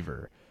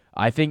receiver.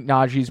 I think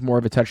Najee's more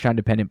of a touchdown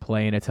dependent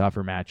play in a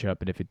tougher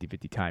matchup in a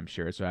 50-50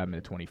 timeshare, so I have him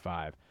at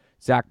 25.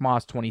 Zach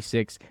Moss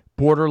 26,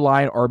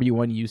 borderline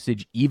RB1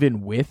 usage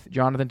even with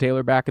Jonathan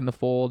Taylor back in the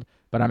fold,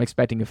 but I'm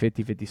expecting a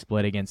 50-50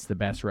 split against the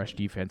best rush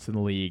defense in the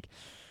league.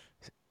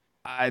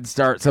 I'd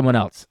start someone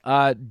else.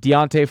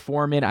 Deontay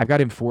Foreman, I've got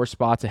him 4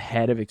 spots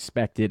ahead of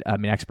expected,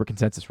 expert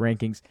consensus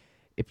rankings.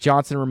 If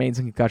Johnson remains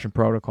in concussion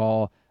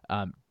protocol,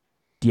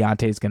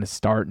 Deontay is going to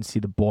start and see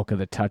the bulk of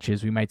the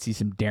touches. We might see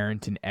some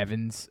Darrington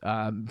Evans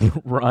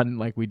run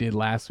like we did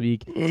last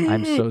week.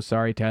 I'm so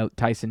sorry,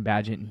 Tyson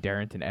Badgett and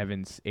Darrington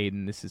Evans.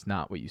 Aiden, this is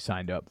not what you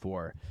signed up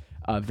for.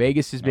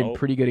 Vegas has been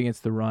pretty good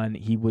against the run.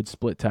 He would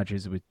split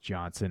touches with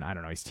Johnson. I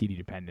don't know. He's TD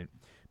dependent.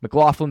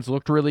 McLaughlin's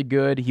looked really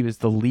good. He was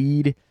the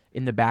lead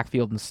in the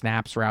backfield in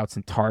snaps, routes,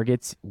 and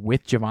targets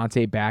with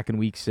Javonte back in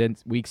week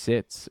 6.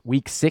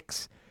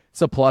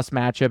 It's a plus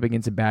matchup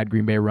against a bad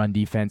Green Bay run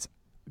defense.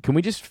 Can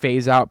we just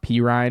phase out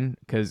Pirine?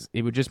 Because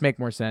it would just make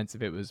more sense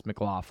if it was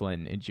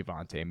McLaughlin and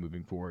Javonte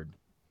moving forward.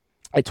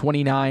 At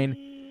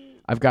 29,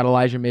 I've got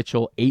Elijah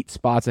Mitchell 8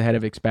 spots ahead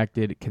of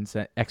expected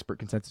expert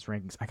consensus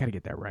rankings. I got to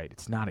get that right.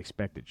 It's not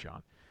expected,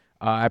 Sean.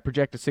 I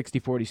project a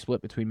 60-40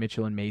 split between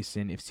Mitchell and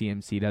Mason if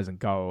CMC doesn't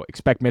go.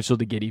 Expect Mitchell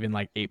to get even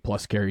like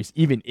 8+ carries,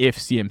 even if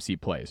CMC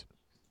plays.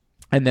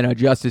 And then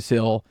Justice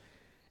Hill.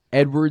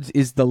 Edwards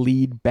is the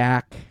lead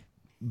back,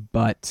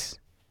 but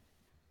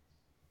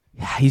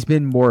he's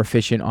been more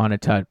efficient on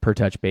a per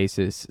touch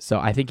basis.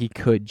 So I think he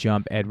could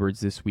jump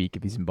Edwards this week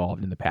if he's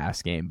involved in the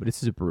pass game. But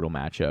this is a brutal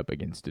matchup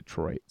against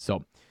Detroit.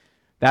 So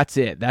that's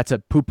it. That's a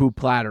poo-poo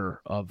platter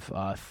of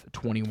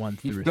 21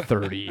 through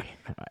 30.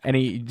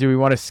 Do we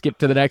want to skip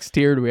to the next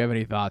tier? Do we have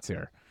any thoughts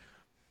here?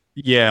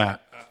 Yeah,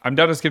 I'm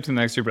down to skip to the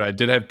next tier, but I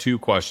did have 2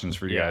 questions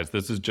for you guys.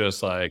 This is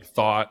just like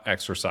thought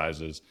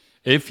exercises.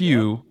 If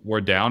you were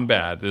down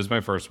bad, this is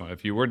my first one.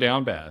 If you were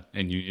down bad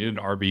and you needed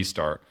an RB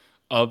start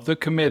of the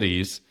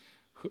committees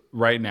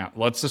right now,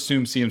 let's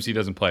assume CMC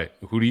doesn't play.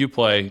 Who do you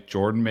play,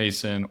 Jordan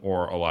Mason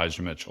or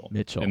Elijah Mitchell?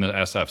 Mitchell. In the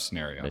SF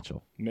scenario.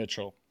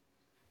 Mitchell.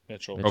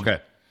 Okay.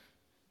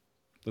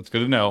 That's good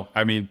to know.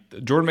 I mean,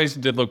 Jordan Mason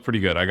did look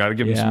pretty good. I got to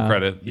give him some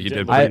credit. He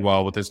did pretty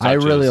well with his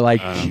touches. I really like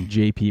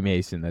JP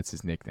Mason. That's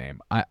his nickname.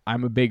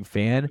 I'm a big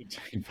fan.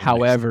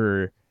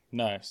 However,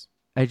 nice.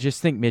 I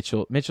just think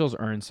Mitchell's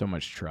earned so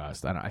much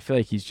trust. I feel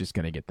like he's just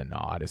going to get the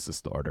nod as the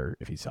starter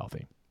if he's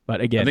healthy.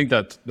 But again, I think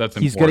that's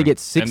he's going to get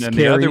 6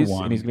 carries,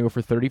 and he's going to go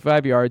for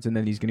 35 yards, and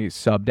then he's going to get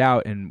subbed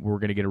out, and we're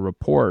going to get a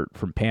report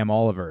from Pam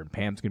Oliver, and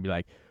Pam's going to be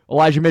like,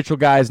 Elijah Mitchell,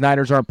 guys,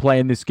 Niners aren't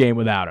playing this game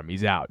without him.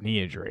 He's out,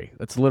 knee injury.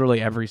 That's literally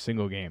every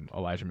single game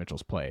Elijah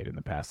Mitchell's played in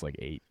the past like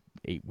 8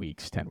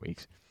 weeks, 10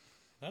 weeks.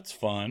 That's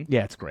fun.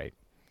 Yeah, it's great.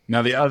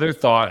 Now, the other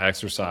thought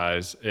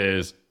exercise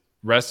is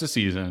rest of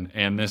season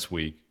and this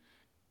week.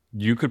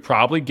 You could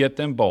probably get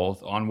them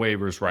both on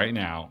waivers right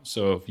now.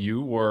 So if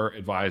you were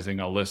advising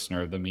a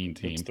listener, the mean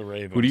team,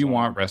 who do you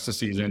want rest of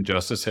season,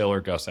 Justice Hill or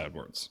Gus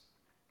Edwards?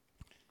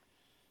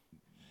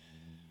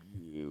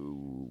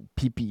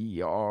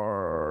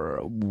 PPR.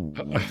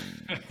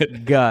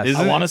 Gus.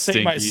 I want to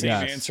say my same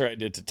answer I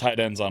did to tight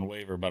ends on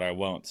waiver, but I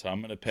won't. So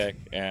I'm going to pick,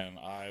 and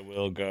I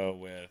will go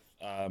with.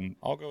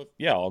 I'll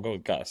go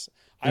with Gus.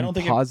 I don't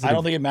think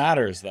it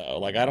matters though.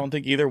 Like I don't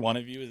think either one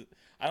of you is.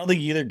 I don't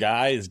think either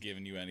guy is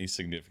giving you any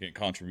significant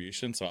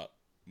contribution. So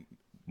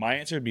my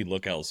answer would be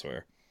look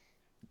elsewhere.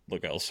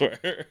 Look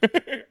elsewhere.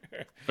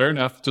 Fair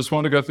enough. Just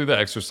want to go through the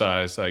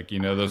exercise. Like,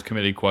 those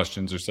committee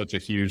questions are such a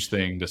huge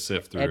thing to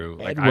sift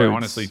through. I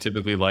honestly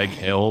typically like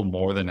Hill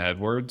more than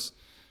Edwards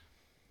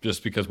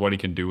just because what he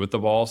can do with the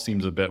ball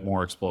seems a bit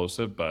more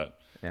explosive, but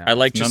yeah. I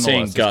like just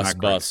saying Gus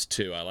Bus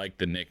too. I like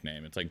the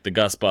nickname. It's like the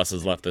Gus Bus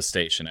has left the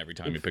station every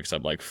time he picks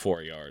up like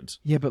 4 yards.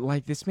 Yeah, but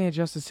like this man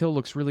Justice Hill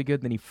looks really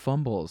good, then he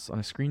fumbles on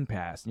a screen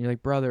pass, and you're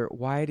like, brother,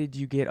 why did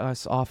you get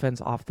us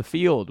offense off the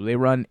field? They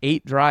run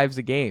 8 drives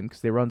a game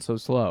because they run so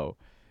slow.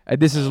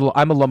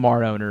 I'm a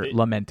Lamar owner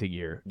lamenting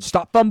here.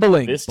 Stop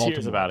fumbling. This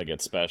tier's about to get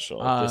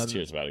special. I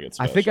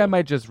think I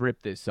might just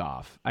rip this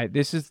off.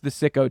 This is the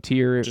sicko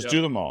tier. Just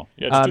do them all.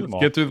 Yeah, just do them all.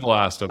 Get through the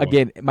last of them.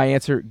 Again, my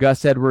answer,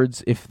 Gus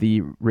Edwards if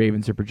the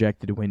Ravens are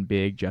projected to win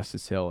big.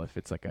 Justice Hill if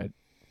it's like a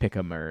pick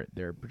 'em or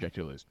they're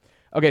projected to lose.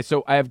 Okay,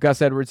 so I have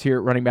Gus Edwards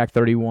here, running back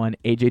 31.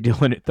 A.J.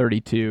 Dillon at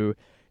 32.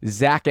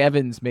 Zach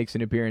Evans makes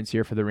an appearance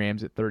here for the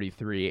Rams at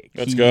 33.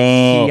 Let's go.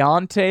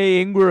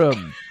 Keontae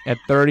Ingram at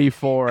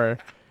 34.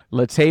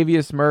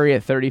 Latavius Murray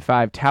at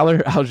 35,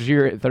 Tyler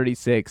Algier at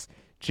 36,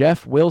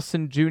 Jeff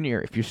Wilson Jr.,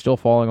 if you're still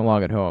following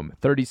along at home,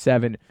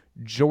 37,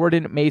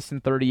 Jordan Mason,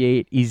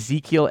 38,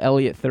 Ezekiel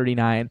Elliott,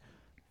 39,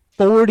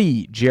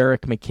 40,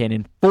 Jerick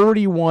McKinnon,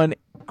 41,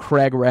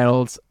 Craig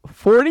Reynolds,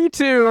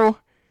 42,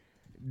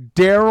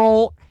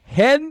 Daryl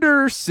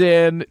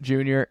Henderson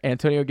Jr.,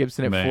 Antonio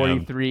Gibson at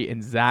 43,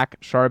 and Zach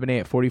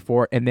Charbonnet at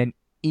 44, and then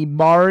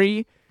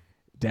Imari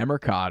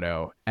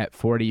Demercado at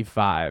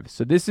 45.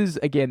 So this is,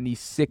 again, the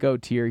sicko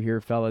tier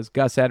here, fellas.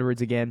 Gus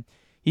Edwards, again,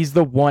 he's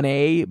the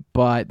 1A,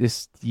 but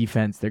this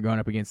defense they're going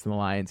up against in the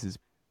Lions has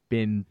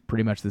been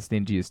pretty much the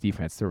stingiest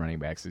defense to running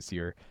backs this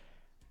year.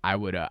 I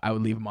would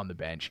leave him on the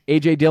bench.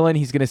 A.J. Dillon,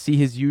 he's going to see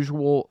his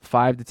usual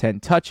 5 to 10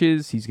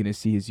 touches. He's going to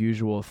see his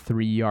usual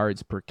 3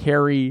 yards per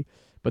carry.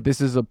 But this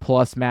is a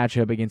plus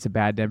matchup against a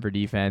bad Denver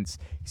defense.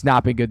 He's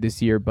not been good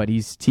this year, but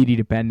he's TD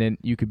dependent.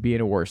 You could be in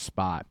a worse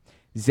spot.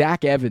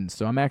 Zach Evans,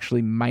 so I'm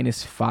actually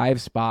 -5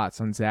 spots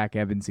on Zach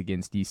Evans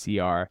against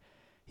DCR.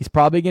 He's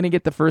probably going to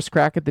get the first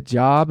crack at the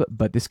job,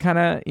 but this kind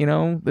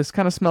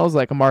of smells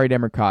like Amari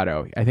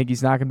Demercado. I think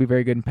he's not going to be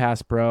very good in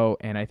pass pro,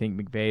 and I think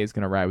McVay is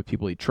going to ride with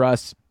people he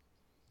trusts.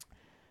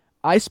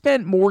 I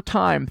spent more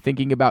time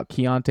thinking about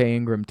Keontae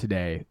Ingram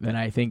today than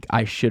I think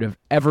I should have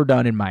ever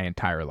done in my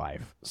entire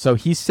life. So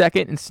he's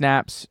second in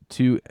snaps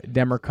to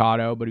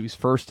Demercado, but he was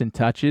first in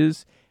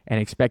touches and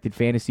expected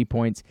fantasy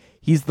points.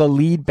 He's the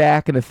lead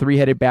back in a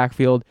 3-headed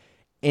backfield.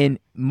 And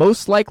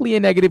most likely a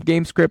negative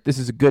game script, this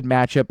is a good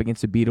matchup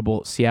against a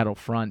beatable Seattle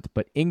front.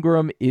 But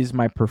Ingram is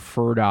my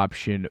preferred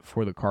option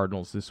for the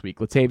Cardinals this week.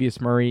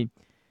 Latavius Murray,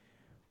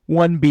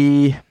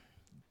 1B.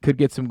 Could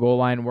get some goal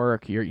line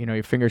work.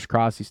 Your fingers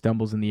crossed he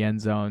stumbles in the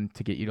end zone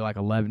to get you to like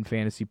 11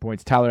 fantasy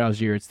points. Tyler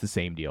Algier, it's the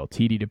same deal.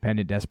 TD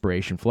dependent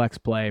desperation flex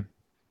play.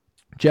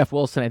 Jeff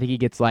Wilson, I think he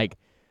gets like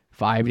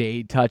 5 to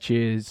 8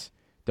 touches.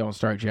 Don't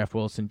start Jeff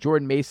Wilson.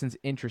 Jordan Mason's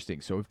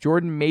interesting. So if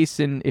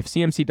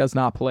CMC does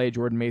not play,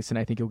 Jordan Mason,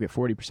 I think he'll get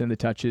 40% of the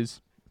touches.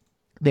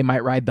 They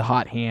might ride the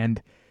hot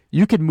hand.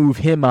 You could move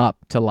him up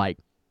to like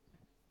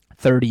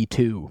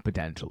 32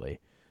 potentially,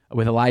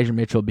 with Elijah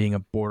Mitchell being a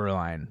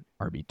borderline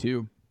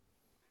RB2.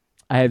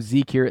 I have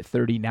Zeke here at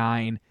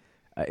 39.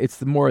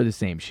 It's more of the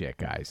same shit,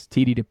 guys.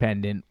 TD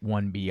dependent,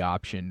 1B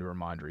option to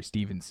Ramondre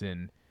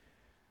Stevenson.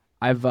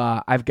 I've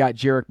got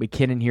Jerick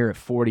McKinnon here at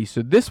 40.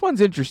 So this one's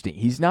interesting.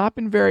 He's not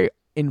been very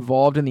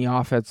involved in the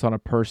offense on a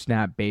per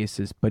snap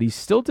basis, but he's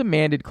still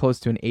demanded close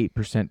to an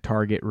 8%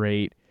 target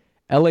rate.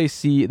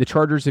 LAC, the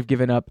Chargers have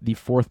given up the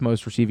 4th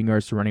most receiving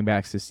yards to running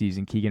backs this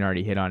season. Keegan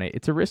already hit on it.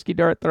 It's a risky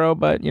dart throw,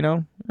 but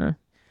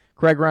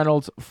Craig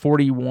Reynolds,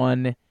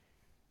 41.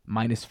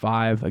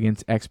 -5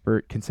 against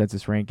expert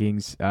consensus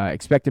rankings.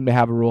 Expect him to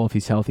have a role if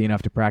he's healthy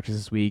enough to practice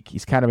this week.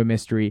 He's kind of a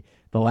mystery.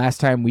 The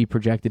last time we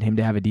projected him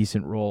to have a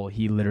decent role,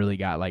 he literally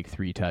got like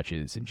 3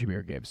 touches, and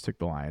Jahmyr Gibbs took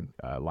the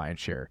lion's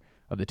share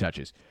of the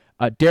touches.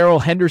 Darrell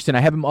Henderson,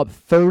 I have him up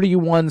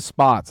 31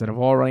 spots out of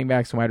all running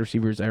backs and wide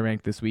receivers I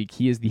ranked this week.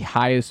 He is the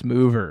highest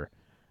mover.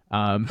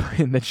 And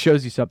that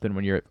shows you something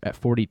when you're at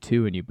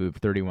 42 and you move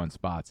 31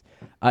 spots.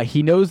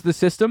 He knows the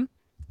system.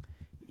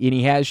 And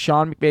he has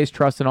Sean McVay's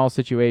trust in all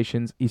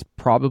situations. He's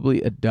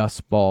probably a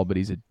dust ball, but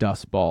he's a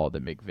dust ball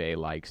that McVay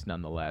likes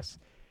nonetheless.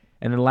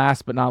 And then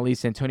last but not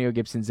least, Antonio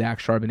Gibson, Zach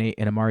Charbonnet,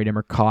 and Amari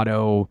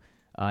Demercado.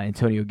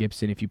 Antonio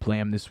Gibson, if you play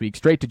him this week,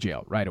 straight to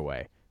jail right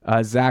away.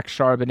 Zach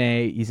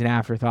Charbonnet, he's an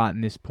afterthought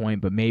in this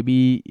point, but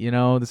maybe,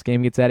 this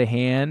game gets out of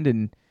hand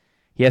and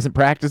he hasn't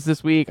practiced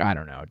this week. I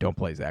don't know. Don't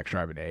play Zach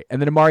Charbonnet.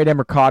 And then Amari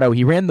Demercado,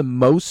 he ran the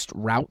most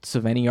routes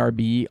of any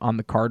RB on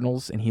the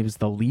Cardinals, and he was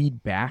the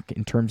lead back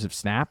in terms of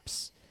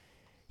snaps.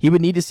 He would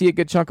need to see a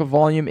good chunk of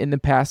volume in the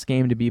pass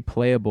game to be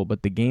playable,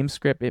 but the game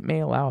script, it may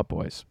allow it,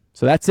 boys.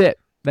 So that's it.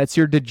 That's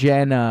your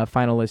DeGen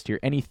final list here.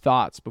 Any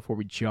thoughts before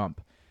we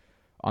jump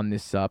on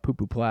this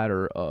poo-poo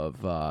platter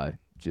of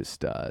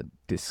just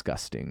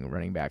disgusting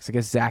running backs? I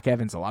guess Zach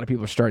Evans. A lot of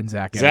people are starting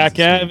Zach Evans. Zach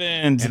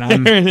Evans. And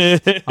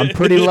I'm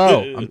pretty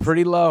low. I'm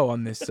pretty low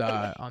on this.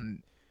 I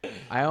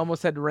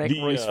almost had to rank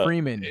Royce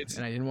Freeman,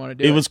 and I didn't want to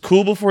do it. It was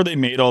cool before they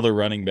made all the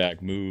running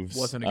back moves.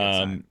 Wasn't a good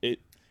sign.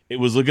 It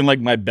was looking like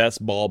my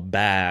best ball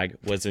bag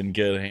was in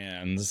good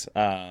hands.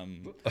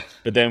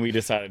 But then we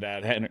decided to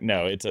add Henry.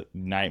 No, it's a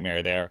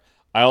nightmare there.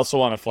 I also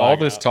want to flag all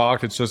this out.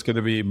 talk. It's just going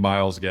to be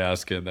Myles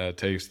Gaskin that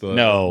takes the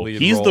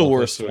lead he's role the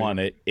worst this week.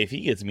 one. If he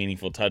gets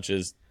meaningful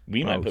touches,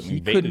 we might put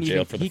he McVay to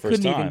jail for the first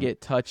He couldn't even time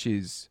get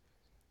touches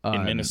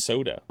in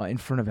Minnesota in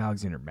front of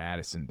Alexander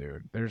Madison,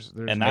 dude. There's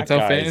And That's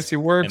how fantasy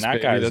works, and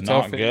that baby. guy's That's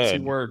how not fantasy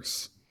good.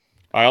 works.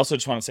 I also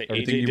just want to say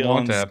Everything AJ you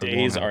want to Dillon's happen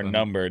days won't are happen.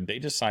 numbered. They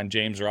just signed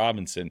James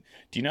Robinson.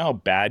 Do you know how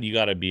bad you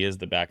got to be as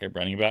the backup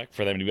running back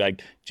for them to be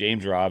like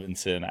James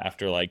Robinson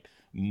after like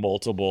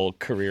multiple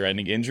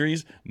career-ending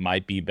injuries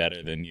might be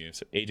better than you?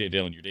 So AJ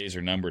Dillon, your days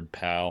are numbered,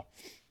 pal.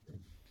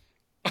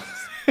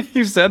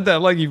 You said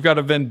that like you've got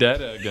a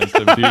vendetta against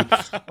him, dude.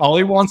 All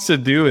he wants to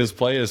do is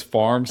play his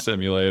farm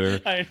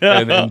simulator I know.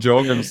 and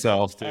enjoy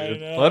himself, I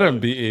dude. know. Let him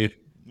be.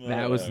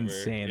 That was Whatever.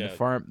 insane.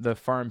 Yeah. The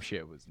farm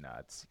shit was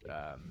nuts.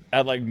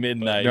 At like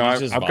midnight. No,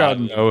 he's just I've got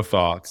vibing. no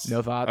thoughts.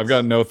 No thoughts? I've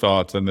got no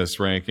thoughts in this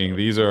ranking.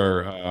 These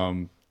are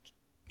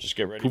Just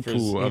get ready for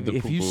poo-poo of the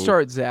If you poo-poo.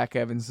 start Zach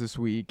Evans this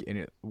week and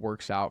it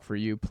works out for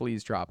you,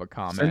 please drop a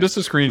comment. Send us a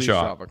Please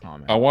screenshot. drop a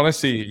comment. I want to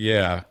see.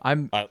 Yeah,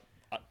 I'm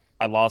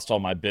I lost all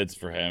my bids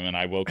for him, and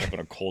I woke up in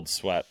a cold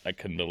sweat. I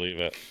couldn't believe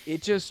it.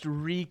 It just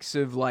reeks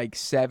of like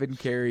 7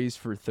 carries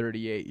for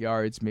 38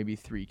 yards, maybe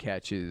 3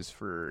 catches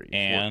for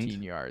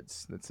 14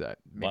 yards. That's it.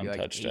 Maybe one like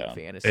touchdown.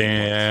 8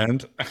 fantasy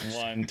points.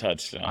 One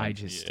touchdown.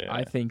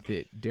 I think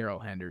that Darrell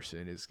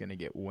Henderson is going to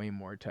get way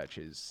more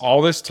touches.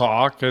 All this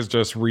talk has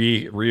just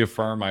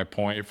reaffirmed my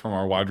point from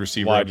our wide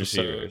receiver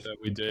episode that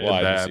we did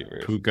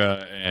that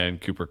Puka and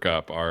Cooper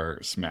Kupp are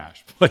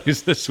smash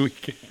plays this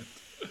weekend.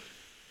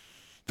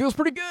 Feels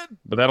pretty good.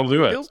 But that'll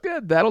do it. Feels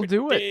good. That'll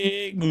do it.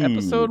 Big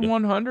Episode mood.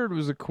 100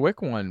 was a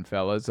quick one,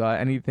 fellas.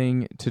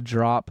 Anything to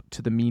drop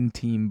to the mean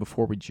team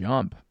before we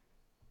jump?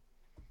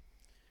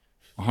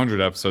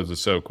 100 episodes is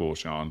so cool,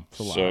 Sean.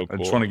 So I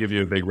just want to give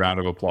you a big round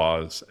of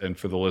applause. And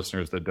for the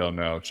listeners that don't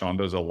know, Sean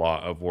does a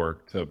lot of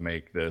work to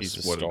make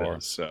this what it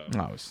is. So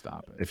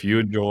Stop it. if you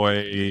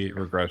enjoy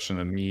Regression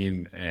to the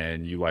Mean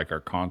and you like our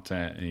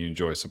content and you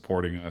enjoy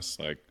supporting us,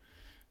 like,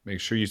 make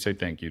sure you say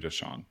thank you to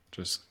Sean.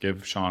 Just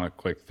give Sean a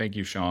quick thank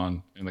you,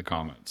 Sean, in the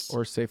comments.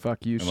 Or say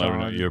fuck you, and Sean. let him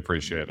know you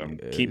appreciate him.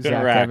 Keep Zach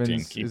interacting.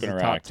 Evans Keep is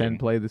interacting. the top 10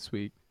 play this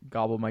week.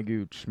 Gobble my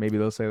gooch. Maybe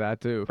they'll say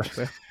that too.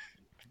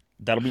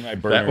 That'll be my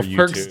burner That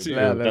works YouTube. too.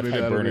 That's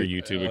my burner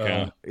YouTube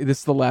account. This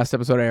is the last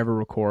episode I ever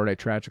record. I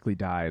tragically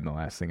die, and the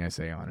last thing I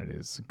say on it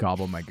is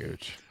gobble my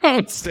gooch.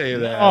 Don't say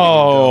that.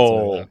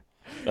 Oh.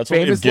 That's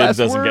only if Famous Gibbs last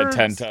doesn't words.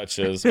 get 10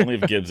 touches. Only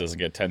if Gibbs doesn't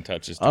get 10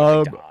 touches do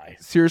I die.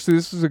 Seriously,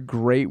 this was a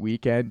great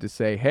weekend to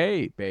say,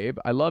 "Hey, babe,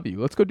 I love you.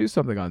 Let's go do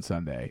something on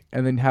Sunday,"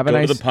 and then have a Go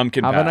to nice the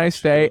pumpkin have a patch.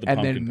 nice Go day, to the and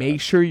then pumpkin make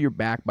patch. sure you're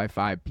back by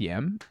 5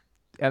 p.m.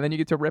 And then you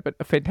get to rip it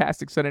a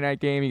fantastic Sunday night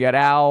game. You got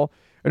Al,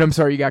 and I'm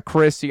sorry, you got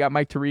Chris, you got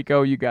Mike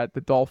Tirico, you got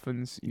the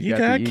Dolphins, you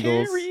got the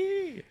Eagles. Carey.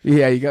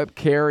 Yeah, you got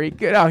Carey.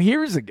 Now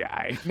here's a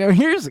guy.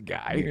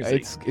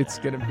 It's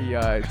gonna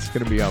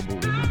be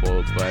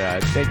unbelievable.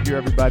 But thank you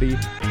everybody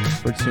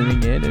for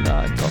tuning in, and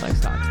until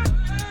next time.